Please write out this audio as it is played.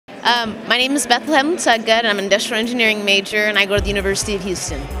My name is Bethlehem Lulseged, and I'm an industrial engineering major, and I go to the University of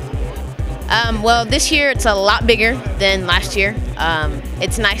Houston. Well, this year it's a lot bigger than last year.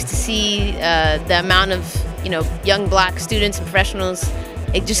 It's nice to see the amount of young black students and professionals.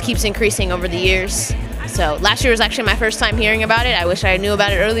 It just keeps increasing over the years. So last year was actually my first time hearing about it. I wish I knew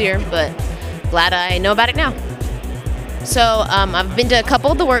about it earlier, but glad I know about it now. So I've been to a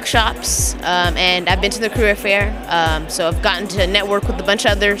couple of the workshops, and I've been to the career fair. So I've gotten to network with a bunch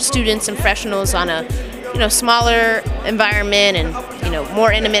of other students and professionals on a smaller environment and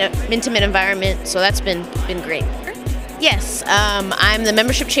more intimate environment. So that's been great. Yes, I'm the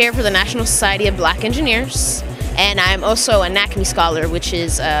membership chair for the National Society of Black Engineers, and I'm also a NACME scholar, which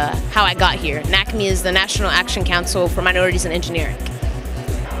is how I got here. NACME is the National Action Council for Minorities in Engineering.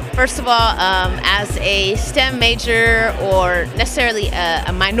 First of all, as a STEM major, or necessarily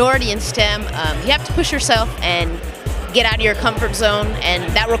a minority in STEM, you have to push yourself and get out of your comfort zone, and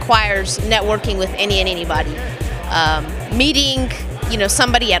that requires networking with any and anybody. Meeting,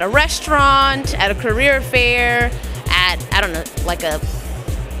 somebody at a restaurant, at a career fair, at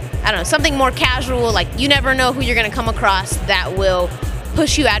something more casual. Like, you never know who you're going to come across that will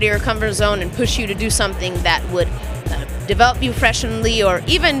push you out of your comfort zone and push you to do something that would develop you professionally, or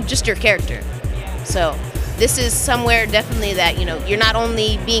even just your character. So this is somewhere definitely that you're not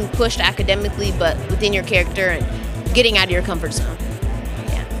only being pushed academically, but within your character and getting out of your comfort zone.